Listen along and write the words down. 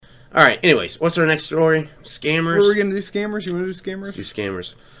All right. Anyways, what's our next story? Scammers. What are we gonna do? Scammers? You want to do scammers? Let's do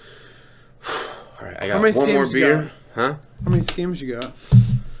scammers. All right. I got many one more scams you beer. got? Huh? How many scammers you got?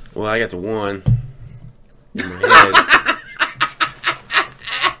 Well, I got the one in my head.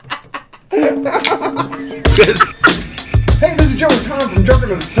 Hey, this is Joe and Tom from Drunk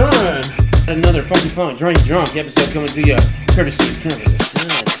Under the Sun. Another Funky Funk Drunk episode coming to you courtesy of Drunk Under the Sun.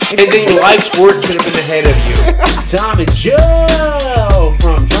 Anything your life's work could have been ahead of you. Tom and Joe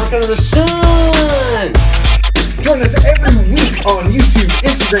from Drunk Under the Sun. Join us every week on YouTube,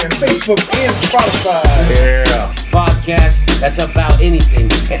 Instagram, Facebook, and Spotify. Yeah. Podcast that's about anything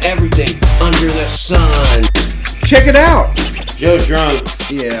and everything under the sun. Check it out. Joe's drunk.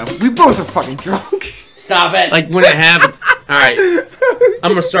 Yeah, we both are fucking drunk. Stop it. Like when it happened. Alright.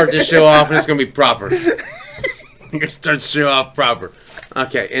 I'm going to start this show off and it's going to be proper. I'm going to start the show off proper.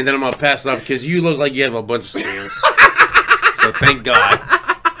 Okay, and then I'm going to pass it off because you look like you have a bunch of scams. So thank God.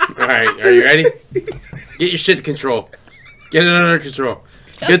 Alright, are you ready? Get your shit to control. Get it under control.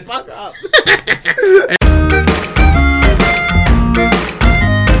 Get the fuck up.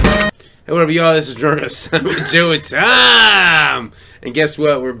 Hey, what up, y'all? This is Drunk with Joe and Tom. And guess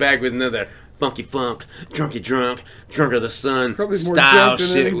what? We're back with another Funky Funk, Drunk of the Sun Probably more style drunk than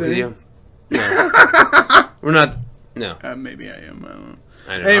shit with anything. you. No. We're not. No. Maybe I am. I don't know.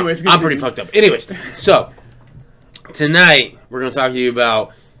 I know. Anyways, I'm pretty fucked up. Anyways, so tonight we're going to talk to you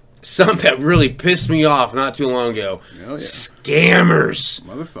about something that really pissed me off not too long ago. Oh, yeah. Scammers.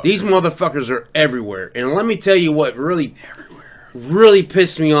 Motherfucker. These motherfuckers are everywhere. And let me tell you what really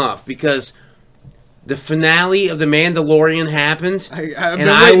pissed me off, because the finale of The Mandalorian happened, I've and been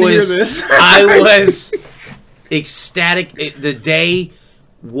I waiting to hear was this. I was ecstatic. The day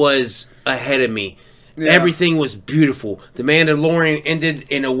was ahead of me. Yeah. Everything was beautiful. The Mandalorian ended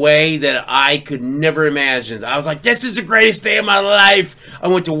in a way that I could never imagine. I was like, this is the greatest day of my life. I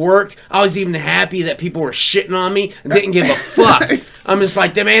went to work. I was even happy that people were shitting on me and didn't give a fuck. I'm just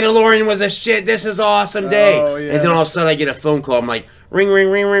like, the Mandalorian was a shit. This is an awesome day. Oh, yeah. And then all of a sudden I get a phone call. I'm like, ring.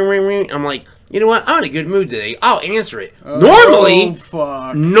 I'm like, you know what? I'm in a good mood today. I'll answer it. Normally,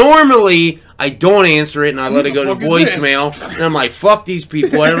 I don't answer it and I let it go to What the fuck is voicemail. And I'm like, fuck these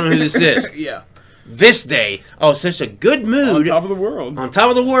people. I don't know who this is. Yeah. This day, such a good mood. On top of the world. On top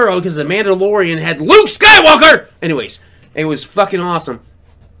of the world, because the Mandalorian had Luke Skywalker! Anyways, it was fucking awesome.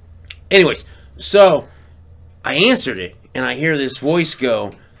 Anyways, so I answered it, and I hear this voice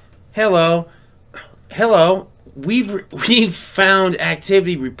go, hello, we've found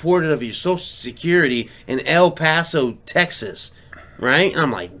activity reported of your Social Security in El Paso, Texas, right? And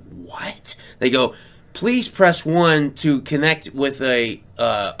I'm like, what? They go, please press 1 to connect with a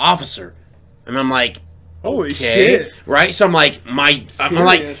officer. And I'm like, Holy okay, shit. right? So I'm like, in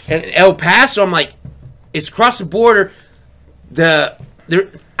El Paso, I'm like, it's across the border. I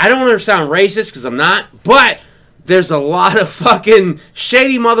don't want to sound racist because I'm not, but there's a lot of fucking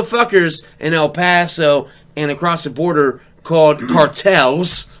shady motherfuckers in El Paso and across the border called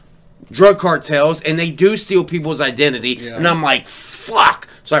cartels, drug cartels, and they do steal people's identity. Yeah. And I'm like, fuck.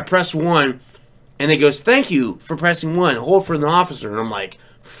 So I press 1, and it goes, thank you for pressing 1. Hold for an officer. And I'm like,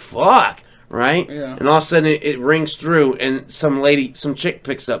 fuck. Right? Yeah. And all of a sudden it rings through, and some young chick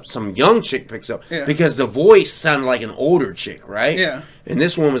picks up, Yeah. because the voice sounded like an older chick, right? Yeah. And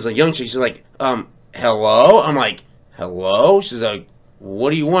this one was a young chick. She's like, hello? I'm like, hello? She's like,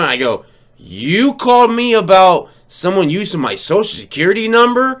 what do you want? I go, you called me about someone using my Social Security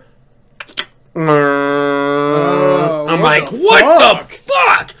number? I'm like, what the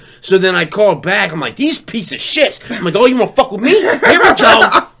fuck? So then I called back. I'm like, these piece of shits. I'm like, oh, you want to fuck with me?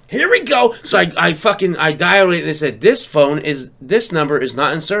 Here we go. So I dialed it and it said, this number is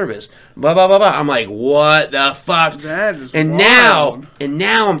not in service. Blah, blah, blah, blah. I'm like, what the fuck? That is wild.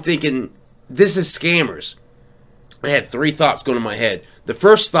 Now I'm thinking, this is scammers. I had 3 thoughts going in my head. The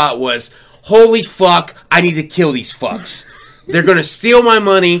first thought was, holy fuck, I need to kill these fucks. They're going to steal my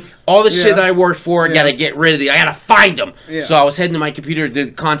money. All the shit that I worked for, I got to get rid of I got to find them. Yeah. So I was heading to my computer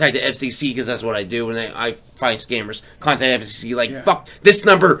to contact the FCC, because that's what I do when I find scammers. Contact FCC, like, fuck this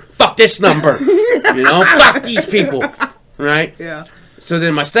number. Fuck this number. Fuck these people. Right? Yeah. So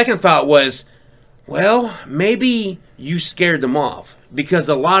then my second thought was, well, maybe you scared them off. Because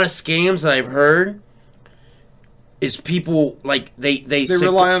a lot of scams that I've heard is people, like, they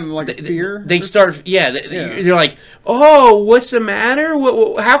rely on, like, fear? They start, they're like, oh, what's the matter?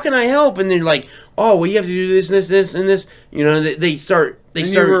 How can I help? And they're like, oh, well, you have to do this, and this. They start.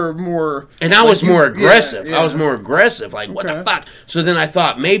 You were more... And I was more aggressive. Yeah. I was more aggressive. Like, what the fuck? So then I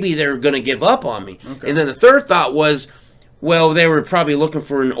thought maybe they're going to give up on me. Okay. And then the third thought was, Well, they were probably looking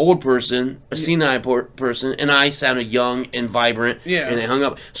for an old person, a senile person, and I sounded young and vibrant, and they hung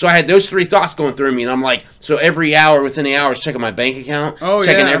up. So I had those three thoughts going through me, and I'm like, so every hour, within the hour, I was checking my bank account,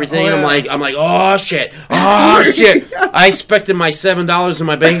 checking everything, and I'm like, oh shit, I expected my $7 in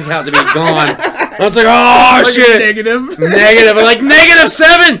my bank account to be gone. I was like, oh shit, negative. I'm like,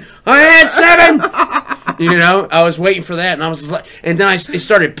 -7. I had 7. You know, I was waiting for that, and I was just like, and then it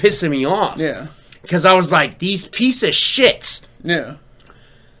started pissing me off. Yeah. Because I was like, these piece of shits. Yeah.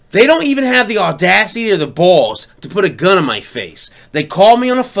 They don't even have the audacity or the balls to put a gun in my face. They call me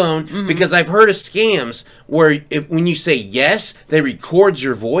on a phone because I've heard of scams where when you say yes, they record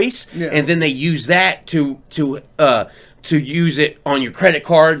your voice and then they use that to use it on your credit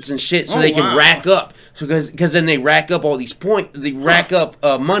cards and shit so they can rack up. So because then they rack up all these points, they rack up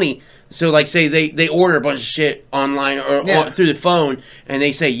money. So, like, say they order a bunch of shit online or through the phone, and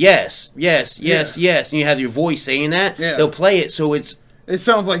they say yes, and you have your voice saying that, they'll play it so it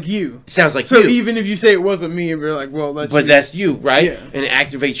sounds like you. Sounds like you. So even if you say it wasn't me, you're like, well, that's you. That's you, right? Yeah. And it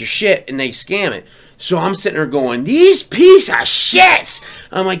activates your shit, and they scam it. So I'm sitting there going, these piece of shits.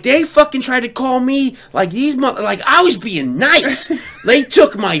 I'm like, they fucking tried to call me like these like I was being nice. They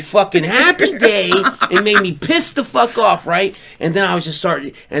took my fucking happy day and made me piss the fuck off, right? And then I was just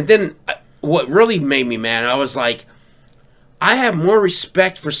starting. And then what really made me mad, I was like, I have more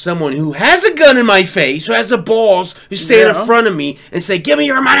respect for someone who has a gun in my face, who has the balls, who stand in front of me and say, give me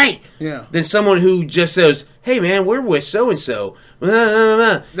your money, than someone who just says, hey, man, we're with so-and-so.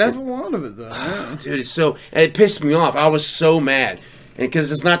 That's a lot of it, though. Yeah. Dude, and it pissed me off. I was so mad.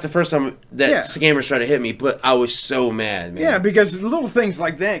 Because it's not the first time that scammers try to hit me, but I was so mad, man. Yeah, because little things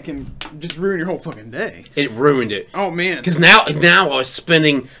like that can just ruin your whole fucking day. It ruined it. Oh, man. Because now I was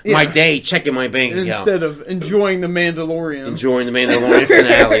spending my day checking my bank account. Instead of enjoying the Mandalorian. Enjoying the Mandalorian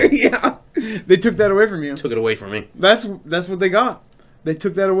finale. Yeah. They took that away from you. Took it away from me. That's what they got. They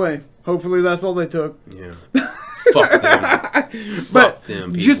took that away. Hopefully that's all they took. Yeah. Fuck them. Fuck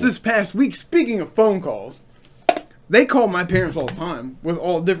them people. Just this past week, speaking of phone calls, they call my parents all the time with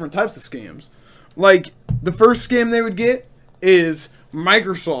all different types of scams. Like, the first scam they would get is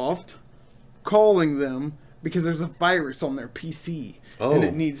Microsoft calling them because there's a virus on their PC and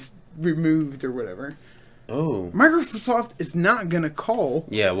it needs removed or whatever. Oh. Microsoft is not going to call.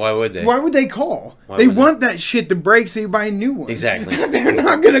 Yeah, why would they? Why would they call? They want that shit to break so you buy a new one. Exactly. They're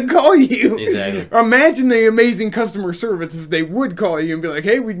not going to call you. Exactly. Imagine the amazing customer service if they would call you and be like,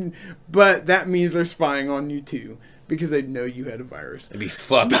 hey, but that means they're spying on you too. Because they'd know you had a virus. That'd be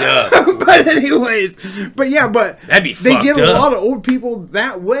fucked up. But anyways, that'd be they get a lot of old people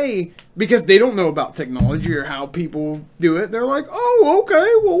that way because they don't know about technology or how people do it. They're like, oh,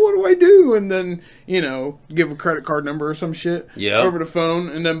 okay, well, what do I do? And then, give a credit card number or some shit over the phone,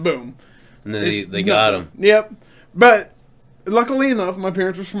 and then boom. And then they got them. Yep. But luckily enough, my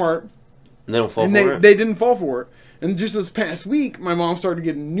parents were smart. And they don't fall for it? They didn't fall for it. And just this past week, my mom started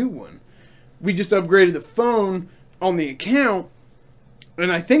getting a new one. We just upgraded the phone on the account,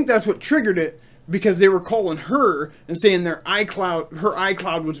 and I think that's what triggered it because they were calling her and saying her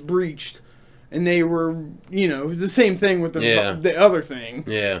iCloud was breached, and they were, it was the same thing with the other thing.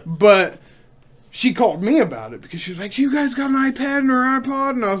 Yeah. But she called me about it because she was like, you guys got an iPad or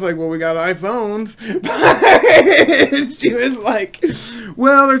iPod? And I was like, well, we got iPhones. She was like,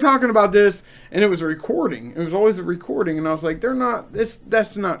 well, they're talking about this. And it was a recording. It was always a recording. And I was like,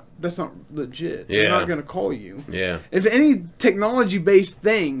 that's not legit. Yeah. They're not going to call you. Yeah. If any technology-based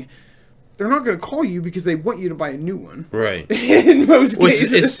thing, they're not going to call you because they want you to buy a new one. Right. In most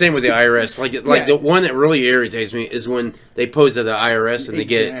cases. It's the same with the IRS. Like the one that really irritates me is when they pose at the IRS and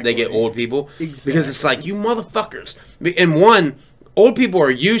they get old people. Exactly. Because it's like, you motherfuckers. And old people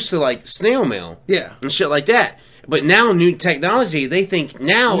are used to like snail mail. Yeah. And shit like that. But now new technology, they think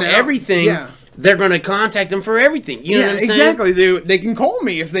now everything. Yeah. They're going to contact them for everything. You know what I'm saying? Exactly. They can call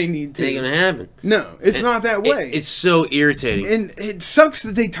me if they need to. It ain't going to happen. No, it's not that way. It's so irritating. And it sucks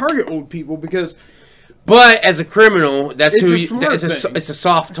that they target old people because... But as a criminal, it's a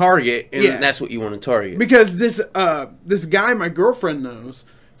soft target, and that's what you want to target. Because this guy my girlfriend knows,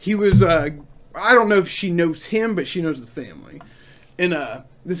 he was... I don't know if she knows him, but she knows the family. And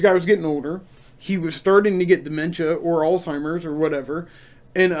this guy was getting older. He was starting to get dementia or Alzheimer's or whatever.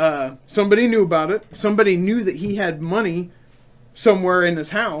 And somebody knew about it. Somebody knew that he had money somewhere in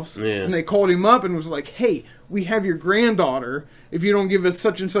his house. Yeah. And they called him up and was like, hey, we have your granddaughter. If you don't give us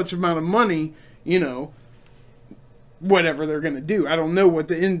such and such amount of money, whatever they're going to do. I don't know what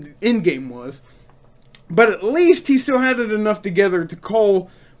the end game was. But at least he still had it enough together to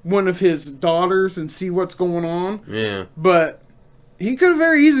call one of his daughters and see what's going on. Yeah. But He could have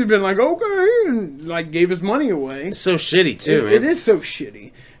very easily been like, okay, and like gave his money away. It's so shitty too, man. It is so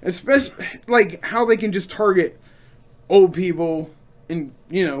shitty, especially like how they can just target old people, and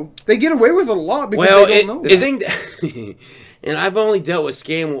they get away with it a lot because they don't know. And I've only dealt with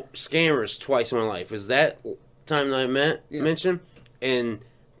scammers twice in my life. Was that time that I mentioned, and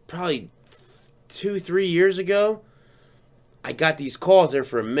probably 2-3 years ago, I got these calls there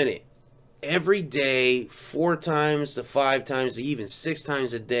for a minute. Every day, 4 times to 5 times to even 6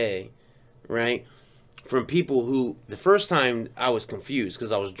 times a day, right? From people who, the first time I was confused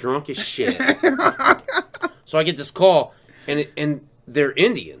because I was drunk as shit. So I get this call, and they're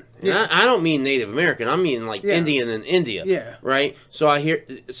Indian. And I don't mean Native American. I mean like Indian in India. Yeah. Right? So I hear,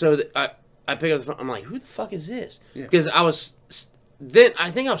 I pick up the phone. I'm like, who the fuck is this? Because I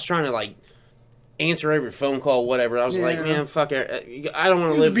think I was trying to like answer every phone call, whatever. I was like, man, fuck it. I don't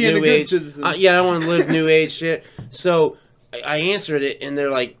want to live new age. I don't want to live new age shit. So I answered it, and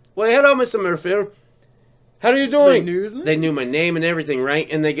they're like, well, hello, Mr. Murfield. How are you doing? They knew my name and everything, right?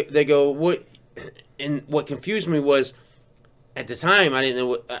 And they go, what? And what confused me was, at the time, I didn't know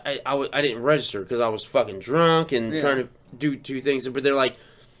what I didn't register because I was fucking drunk and trying to do 2 things. But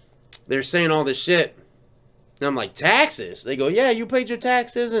they're saying all this shit. And I'm like, taxes? They go, yeah, you paid your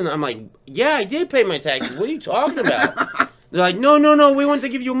taxes? And I'm like, yeah, I did pay my taxes. What are you talking about? They're like, no, we want to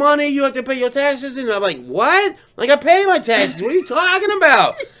give you money. You have to pay your taxes. And I'm like, what? Like, I pay my taxes. What are you talking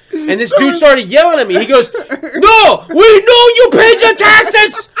about? And this dude started yelling at me. He goes, no, we know you paid your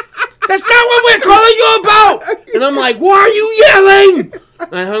taxes. That's not what we're calling you about. And I'm like, why are you yelling?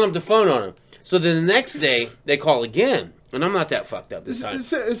 And I hung up the phone on him. So then the next day, they call again. And I'm not that fucked up this time.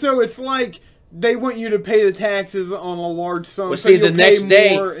 So it's like they want you to pay the taxes on a large sum. Well, see, the next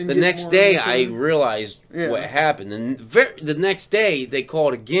day, I realized what happened. And the next day, they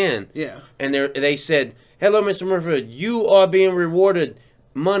called again. Yeah. And they said, hello, Mr. Murphy, you are being rewarded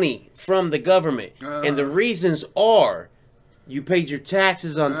money from the government. And the reasons are, you paid your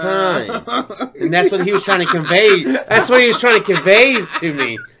taxes on time. And that's what he was trying to convey. That's what he was trying to convey to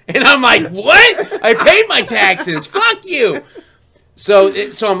me. And I'm like, what? I paid my taxes. Fuck you. So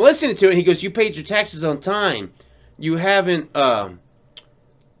I'm listening to it, and he goes, you paid your taxes on time. You haven't, what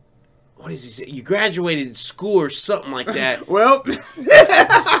does he say? You graduated school or something like that. Well. But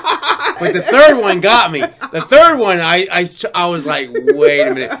the third one got me. The third one, I was like, wait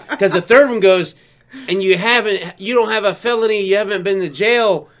a minute. Because the third one goes, and you don't have a felony, you haven't been to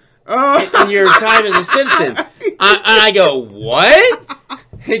jail in your time as a citizen. And I go, what?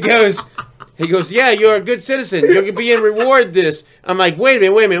 He goes, yeah, you're a good citizen. You're being rewarded this. I'm like, wait a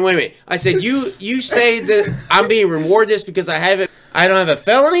minute. I said, you say that I'm being rewarded this because I don't have a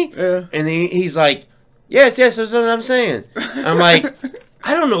felony? Yeah. And he's like, yes, that's what I'm saying. I'm like,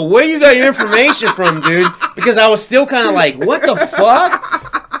 I don't know where you got your information from, dude. Because I was still kind of like, what the fuck?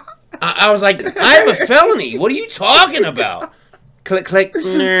 I was like, I have a felony. What are you talking about? Click, click.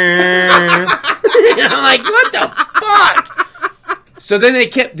 And I'm like, what the fuck? So then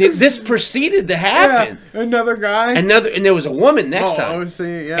this proceeded to happen. Yeah, another guy. And there was a woman next time. I was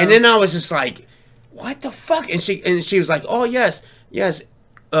seeing, yeah. And then I was just like, what the fuck? And she was like, oh, yes.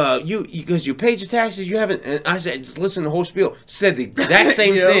 Because you paid your taxes, you haven't. And I said, just listen to the whole spiel. Said the exact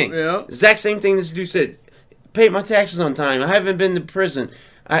same thing. Yeah. Exact same thing this dude said. Paid my taxes on time. I haven't been to prison.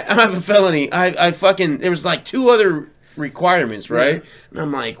 I have a felony. There was like 2 other requirements, right? Yeah. And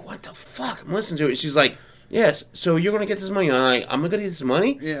I'm like, what the fuck? I'm listening to it. She's like, yes, so you're going to get this money. I'm like, I'm going to get this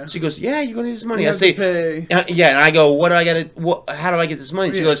money? Yeah. She goes, yeah, you're going to get this money. I say, pay. Yeah, and I go, how do I get this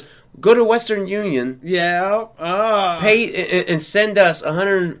money? She goes, go to Western Union. Yeah. Pay and send us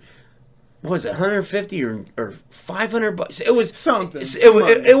 $150 or $500. It was something.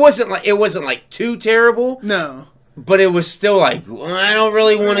 It wasn't like too terrible. No. But it was still like, well, I don't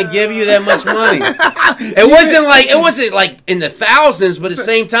really want to give you that much money. It wasn't like in the thousands, but at the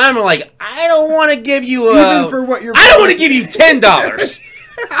same time, I'm like, I don't want to give you even for what you're. I don't want to give you $10,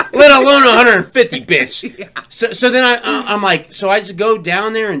 let alone 150, bitch. So then I'm like, so I just go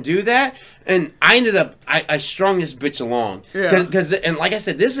down there and do that, and I ended up I strung this bitch along because and like I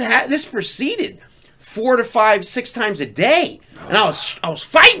said, this proceeded 4 to 5, 6 times a day, and I was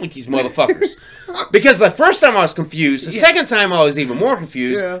fighting with these motherfuckers. Because the first time I was confused, the second time I was even more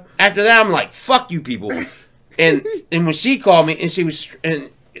confused. Yeah. After that, I'm like, "Fuck you, people!" And when she called me, and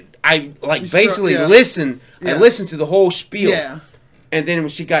I basically listened. Yeah. I listened to the whole spiel. Yeah. And then when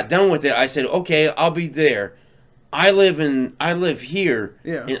she got done with it, I said, "Okay, I'll be there. I live here."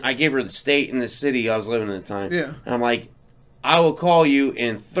 Yeah. And I gave her the state and the city I was living at the time. Yeah. And I'm like, "I will call you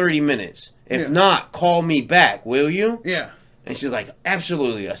in 30 minutes. If not, call me back, will you?" Yeah. And she's like,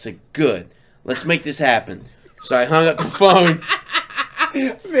 "Absolutely." I said, "Good. Let's make this happen." So I hung up the phone,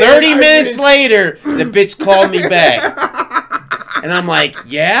 30 minutes later, the bitch called me back. And I'm like,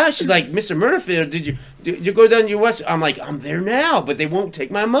 yeah? She's like, Mr. Murderfield, did you go down to your West? I'm like, I'm there now, but they won't take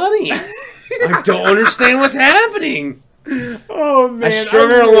my money. I don't understand what's happening. Oh, man. I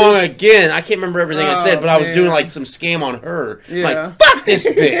strung her along again. I can't remember everything I said, but I was doing like some scam on her. Yeah. I'm like, fuck this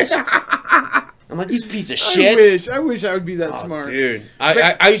bitch. I'm like, these piece of shit. I wish I would be that smart. Dude.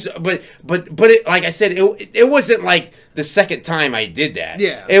 I used to, but it, like I said, it wasn't like the second time I did that.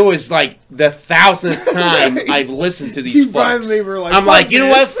 Yeah. It was like the 1,000th time I've listened to these You fucks. finally were like, I'm fuck like, you know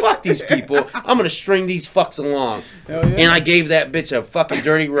what? this. Fuck these people. I'm going to string these fucks along. Hell yeah. And I gave that bitch a fucking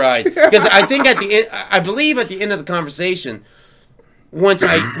dirty ride. Because I think at the end, I believe at the end of the conversation, once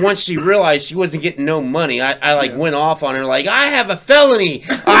she realized she wasn't getting no money, I went off on her like, I have a felony.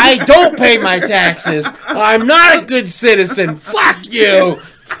 I don't pay my taxes. I'm not a good citizen. Fuck you.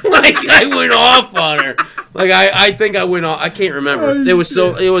 Like I went off on her. Like I think I went off. I can't remember. It was a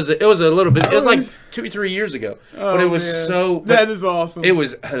little bit. It was like 2 or 3 years ago. But it was that is awesome. It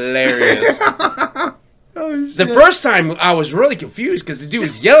was hilarious. Oh, shit. The first time I was really confused because the dude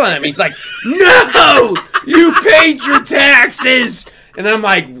was yelling at me. He's like, "No, you paid your taxes." And I'm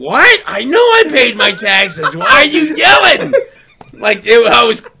like, what? I know I paid my taxes. Why are you yelling? Like, I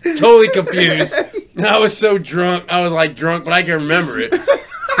was totally confused. And I was so drunk. I was, like, drunk, but I can remember it.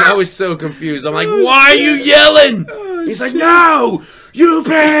 I was so confused. I'm like, why are you yelling? He's like, no, you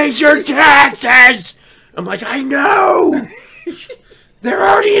paid your taxes. I'm like, I know. They're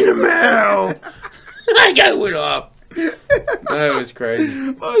already in the mail. I went off. That was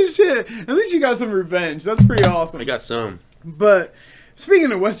crazy. Oh, shit. At least you got some revenge. That's pretty awesome. I got some. But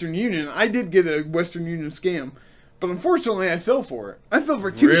speaking of Western Union, I did get a Western Union scam, but unfortunately, I fell for it. I fell for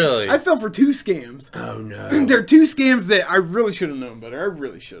two. Really? I fell for 2 scams. Oh no! They're 2 scams that I really should have known better. I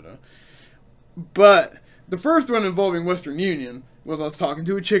really should have. But the first one involving Western Union was I was talking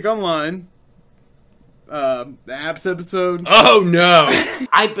to a chick online. The apps episode. Oh no!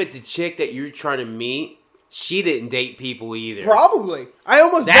 I bet the chick that you're trying to meet, she didn't date people either. Probably. I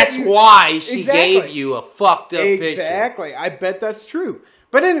almost. That's bet you, why she Exactly. gave you a fucked up picture. Exactly. I bet that's true.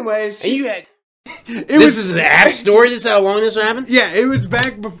 But anyways, And you had. This is the app story. This is how long this happened. Yeah, it was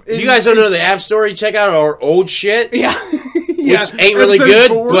back before. If you guys don't know the app story, check out our old shit. Yeah. Which ain't really good,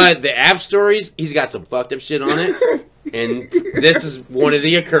 but the app stories, he's got some fucked up shit on it. And this is one of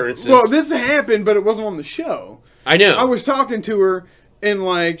the occurrences. Well, this happened, but it wasn't on the show. I know. I was talking to her, and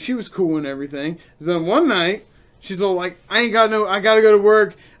like she was cool and everything. Then one night, she's all like, I gotta go to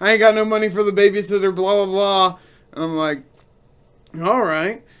work. I ain't got no money for the babysitter, blah, blah, blah. And I'm like, all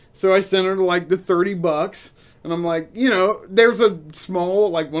right. So I sent her like the $30. And I'm like, you know, there's a small,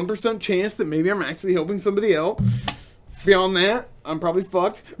 like 1% chance that maybe I'm actually helping somebody else. Beyond that, I'm probably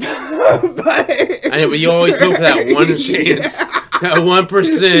fucked. But I know, but you always hope for that one chance. That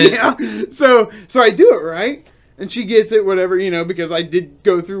 1%. Yeah. So I do it, right? And she gets it, whatever, you know, because I did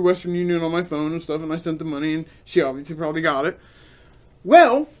go through Western Union on my phone and stuff, and I sent the money, and she obviously probably got it.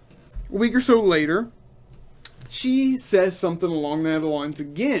 Well, a week or so later, she says something along that lines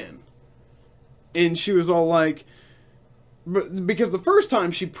again. And she was all like, because the first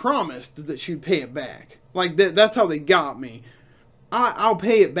time she promised that she'd pay it back. Like, that's how they got me. I'll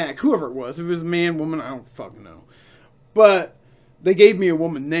pay it back, whoever it was. If it was a man, woman, I don't fucking know. But they gave me a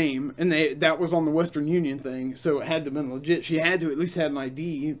woman name, and that was on the Western Union thing, so it had to have been legit. She had to at least have an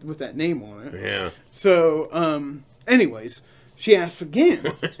ID with that name on it. Yeah. So, anyways, she asks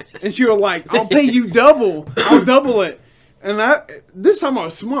again. And she was like, I'll pay you double. I'll double it. And this time I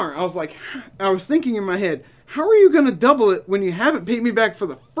was smart. I was thinking in my head, how are you going to double it when you haven't paid me back for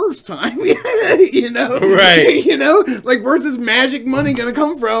the first time? You know? Right. You know? Like, where's this magic money going to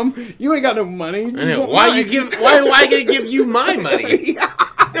come from? You ain't got no money. Why do I get to give you my money?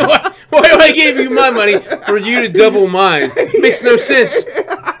 Why do I give you my money for you to double mine? Makes no sense.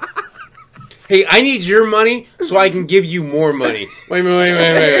 Hey, I need your money so I can give you more money. Wait.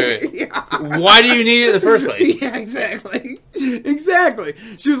 Yeah. Why do you need it in the first place? Yeah, exactly. Exactly.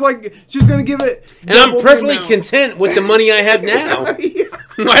 She was like, she's going to give it. And I'm perfectly content with the money I have now. Yeah.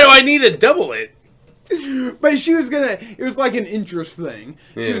 Why do I need to double it? But she was going to, it was like an interest thing.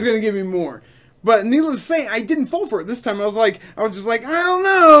 Yeah. She was going to give me more. But needless to say, I didn't fall for it this time. I was just like, I don't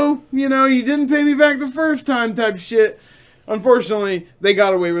know. You know, you didn't pay me back the first time type shit. Unfortunately, they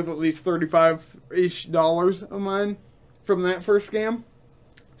got away with at least $35-ish of mine from that first scam.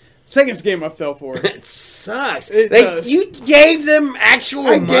 Second scam I fell for. It sucks. Does. You gave them actual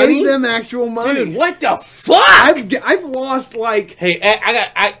money? I gave them actual money. Dude, what the fuck? I've lost like... Hey,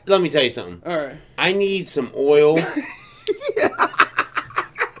 let me tell you something. All right. I need some oil.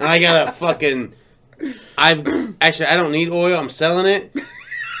 And I got a fucking Actually, I don't need oil. I'm selling it.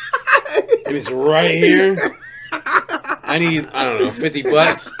 And it's right here. I don't know,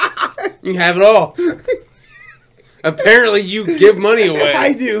 $50. You have it all. Apparently, you give money away.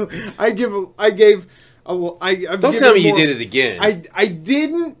 I do. Don't tell me you did it again. I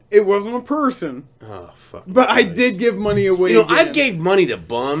didn't. It wasn't a person. Oh, fuck. But I did give money away. You know, I've gave money to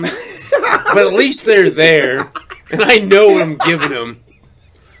bums, but at least they're there, and I know what I'm giving them.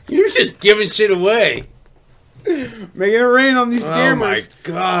 You're just giving shit away. Making it rain on these scammers. Oh, my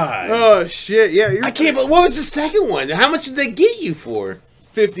God. Oh, shit. Yeah, I can't, but what was the second one? How much did they get you for?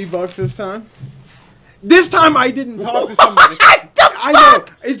 $50 this time. This time I didn't talk to somebody. I know.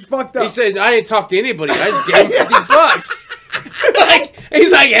 It's fucked up. He said, I didn't talk to anybody. I just gave him $50.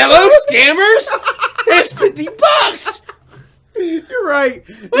 He's like, hello, scammers? There's $50. You're right.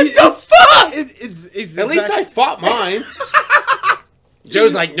 What the fuck? It's At least I fought mine.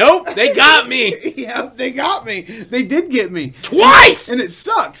 Joe's like, nope, they got me. Yeah, they got me. They did get me. Twice! And it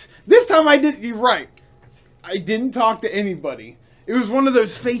sucks. This time I didn't. You're right. I didn't talk to anybody. It was one of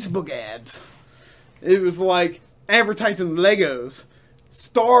those Facebook ads. It was like advertising Legos.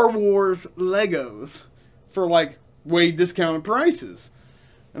 Star Wars Legos. For like way discounted prices.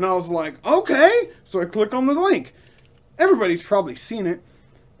 And I was like, okay. So I click on the link. Everybody's probably seen it.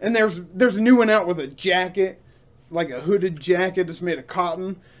 And there's a new one out with a jacket. Like a hooded jacket that's made of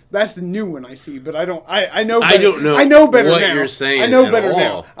cotton. That's the new one I see, but I know better. I don't know. I know better what now. You're saying. I know better all.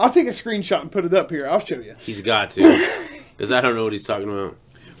 now. I'll take a screenshot and put it up here. I'll show you. He's got to, because I don't know what he's talking about.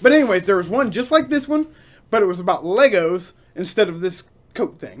 But anyways, there was one just like this one, but it was about Legos instead of this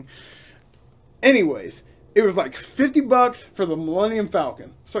coat thing. Anyways, it was like $50 for the Millennium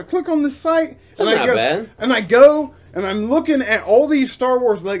Falcon. So I click on this site. That's and not bad. And I go and I'm looking at all these Star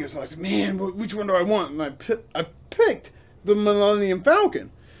Wars Legos. I was like, man, which one do I want? And I picked the Millennium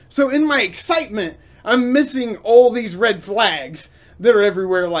Falcon. So in my excitement, I'm missing all these red flags that are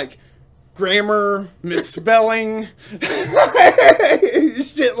everywhere, like grammar, misspelling,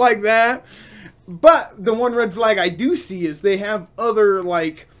 shit like that. But the one red flag I do see is they have other,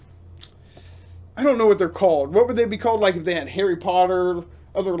 like, I don't know what they're called. What would they be called? Like if they had Harry Potter,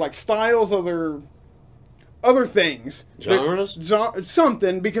 other like styles, other things. Genres?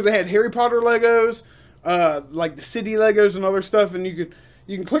 Something, because they had Harry Potter Legos, like the city Legos and other stuff, and you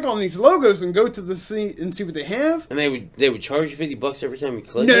can click on these logos and go to the and see what they have. And they would charge you $50 every time you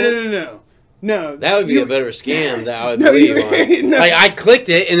click No. That would be a better scam that I would believe on. No. Like I clicked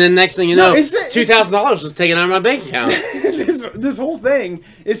it, and then next thing you know, $2,000 was taken out of my bank account. This whole thing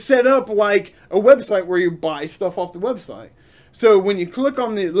is set up like a website where you buy stuff off the website. So when you click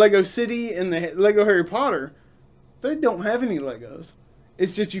on the Lego City and the Lego Harry Potter, they don't have any Legos.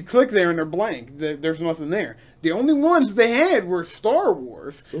 It's just you click there and they're blank. There's nothing there. The only ones they had were Star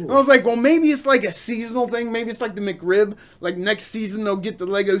Wars. Ooh. And I was like, well, maybe it's like a seasonal thing. Maybe it's like the McRib. Like next season they'll get the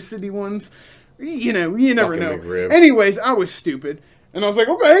Lego City ones. You know, you never know. McRib. Anyways, I was stupid. And I was like,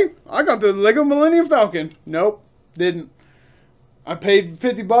 okay, I got the Lego Millennium Falcon. Nope, didn't. I paid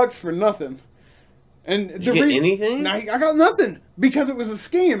 $50 for nothing. And did you get anything? I got nothing because it was a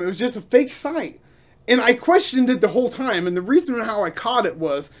scam. It was just a fake site. And I questioned it the whole time. And the reason how I caught it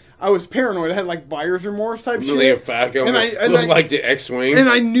was I was paranoid. I had like buyer's remorse type shit. Falcon looked like the X-Wing. And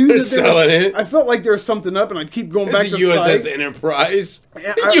I knew they're selling it. I felt like there was something up, and I'd keep going back to the USS site. Enterprise.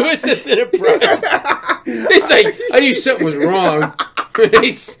 USS Enterprise. It's like I knew something was wrong.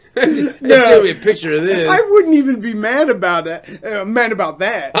 They showed me a picture of this. I wouldn't even be mad about it. Mad about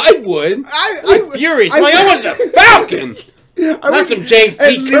that. I would. I'm furious. I want the Falcon. Not some James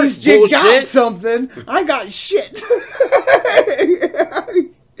T. Kirk bullshit. Got something. I got shit.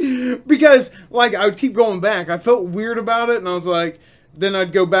 Because, like, I would keep going back. I felt weird about it, and I was like, then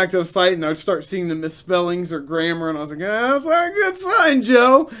I'd go back to the site, and I'd start seeing the misspellings or grammar, and I was like, that's not a good sign,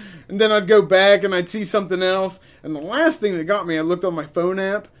 Joe. And then I'd go back, and I'd see something else. And the last thing that got me, I looked on my phone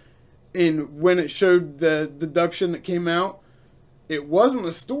app, and when it showed the deduction that came out, it wasn't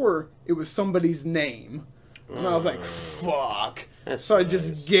a store, it was somebody's name. And I was like, fuck. So I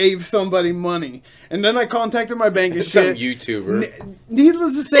just gave somebody money. And then I contacted my bank and some YouTuber.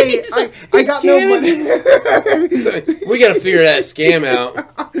 Needless to say, I got no money. So we got to figure that scam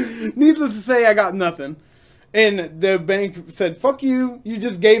out. Needless to say, I got nothing. And the bank said, fuck you. You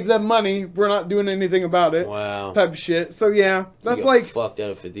just gave them money. We're not doing anything about it. Wow. Type of shit. So yeah, that's like fucked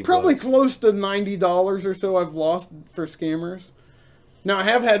out of $50. Probably close to $90 or so I've lost for scammers. Now, I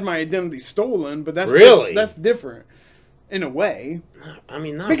have had my identity stolen, but that's really? That's different. In a way. I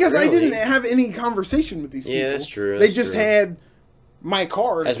mean, not because really. I didn't have any conversation with these people. Yeah, that's true. They just had my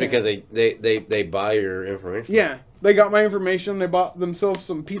card. That's because they buy your information. Yeah. They got my information. They bought themselves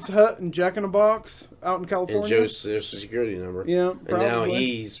some Pizza Hut and Jack in the Box out in California. And Joe's social security number. Yeah, and now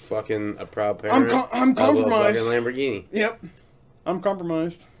he's fucking a proud parent. I'm compromised. Of a fucking Lamborghini. Yep. I'm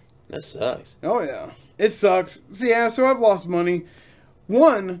compromised. That sucks. Oh, yeah. It sucks. So I've lost money.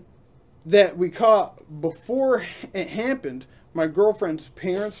 One that we caught before it happened, my girlfriend's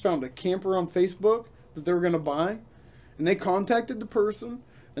parents found a camper on Facebook that they were going to buy. And they contacted the person.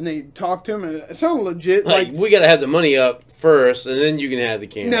 And they talked to him, and it sounded legit. Like, we gotta have the money up first, and then you can have the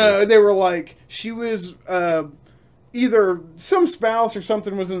camper. No, they were like, she was either some spouse or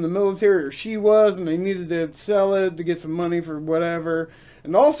something was in the military, or she was, and they needed to sell it to get some money for whatever.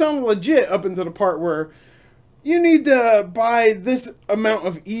 And it all sounded legit up until the part where you need to buy this amount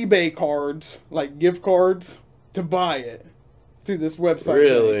of eBay cards, like gift cards, to buy it. Through this website.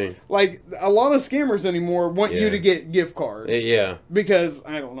 Really? Thing. Like, a lot of scammers anymore want you to get gift cards. Yeah. Because,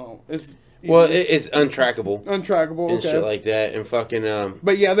 I don't know. It's untrackable. Untrackable, and shit like that. And fucking,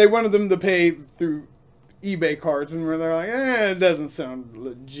 But yeah, they wanted them to pay through eBay cards. And they're like, it doesn't sound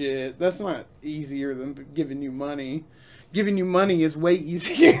legit. That's not easier than giving you money. Giving you money is way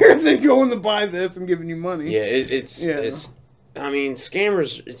easier than going to buy this and giving you money. Yeah, it's I mean,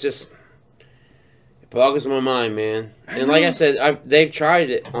 scammers, it's just... boggles my mind, man. And like I said, they've tried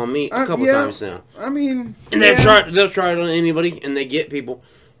it on me a couple times now. I mean, and they'll try it on anybody, and they get people.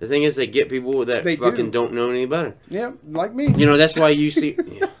 The thing is, they get people that don't know any better. Yeah, like me. You know, that's why you see.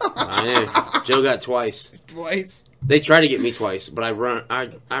 I know. Joe got twice. They tried to get me twice, but I ran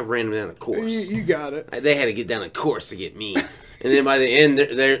them down a course. You got it. They had to get down a course to get me. And then by the end,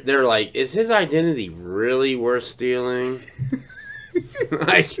 they're like, "Is his identity really worth stealing?"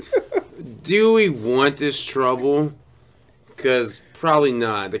 Like. Do we want this trouble? Because probably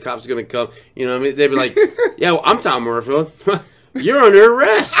not. The cops are going to come. You know what I mean? They'd be like, yeah, well, I'm Tom Warfield. You're under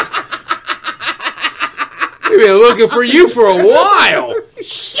arrest. We've been looking for you for a while.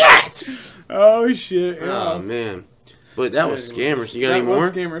 Shit. Oh, shit. Yeah. Oh, man. But that was scammers. You got any more?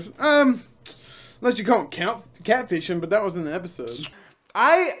 Scammers. Unless you call it catfishing, but that was in the episode.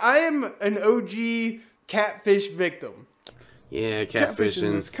 I am an OG catfish victim. Yeah,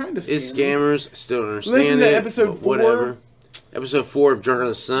 catfishing is kind of is scammers. Still don't understand Listen to episode 4. Whatever. Episode 4 of Drunk on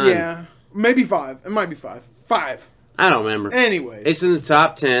the Sun. Yeah, maybe 5. It might be 5. 5. I don't remember. Anyway, it's in the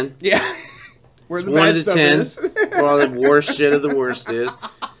top 10. Yeah, where it's the 1 of the 10. Where all the worst shit of the worst is.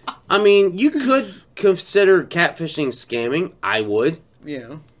 I mean, you could consider catfishing scamming. I would.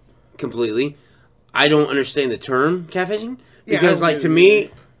 Yeah. Completely. I don't understand the term catfishing because, like, to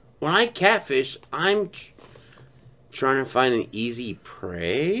me, when I catfish, I'm trying to find an easy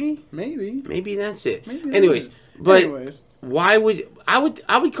prey? Maybe that's it. Anyways, why would I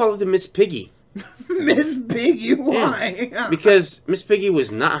would call it the Miss Piggy. Miss Piggy, why? Yeah. Because Miss Piggy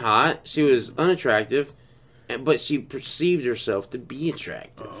was not hot. She was unattractive, but she perceived herself to be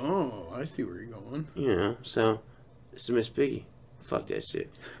attractive. Oh, I see where you're going. Yeah, so it's the Miss Piggy. Fuck that shit.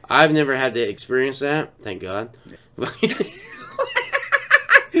 I've never had to experience that. Thank God.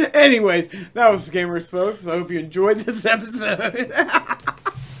 Anyways, that was Scammers, folks. I hope you enjoyed this episode.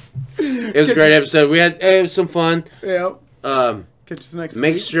 It was a great episode. It was some fun. Yep. Catch us next week.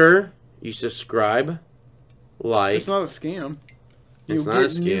 Make sure you subscribe, like. It's not a scam. It's not a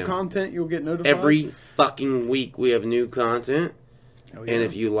scam. New content, you'll get notified. Every fucking week we have new content. Oh, yeah. And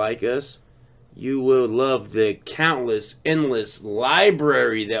if you like us, you will love the countless, endless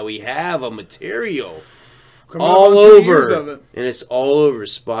library that we have of material. All over. And it's all over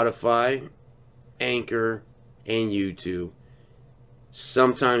Spotify, Anchor, and YouTube.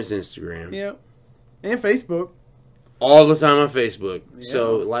 Sometimes Instagram. Yep. And Facebook. All the time on Facebook. Yeah.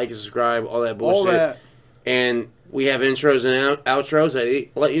 So like and subscribe, all that bullshit. All that. And we have intros and outros. I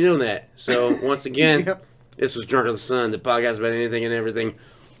let you know that. So once again, This was Drunk on the Sun, the podcast about anything and everything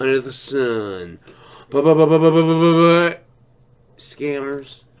under the sun.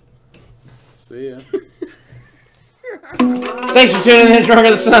 Scammers. See ya. Thanks for tuning in to Drunk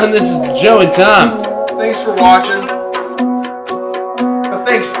on the Sun. This is Joe and Tom. Thanks for watching.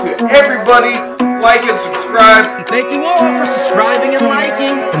 Thanks to everybody. Like and subscribe. And thank you all for subscribing and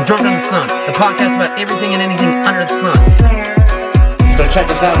liking from Drunk on the Sun, the podcast about everything and anything under the sun. So check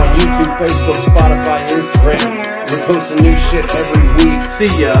us out on YouTube, Facebook, Spotify, Instagram. We're posting new shit every week. See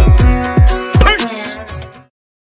ya.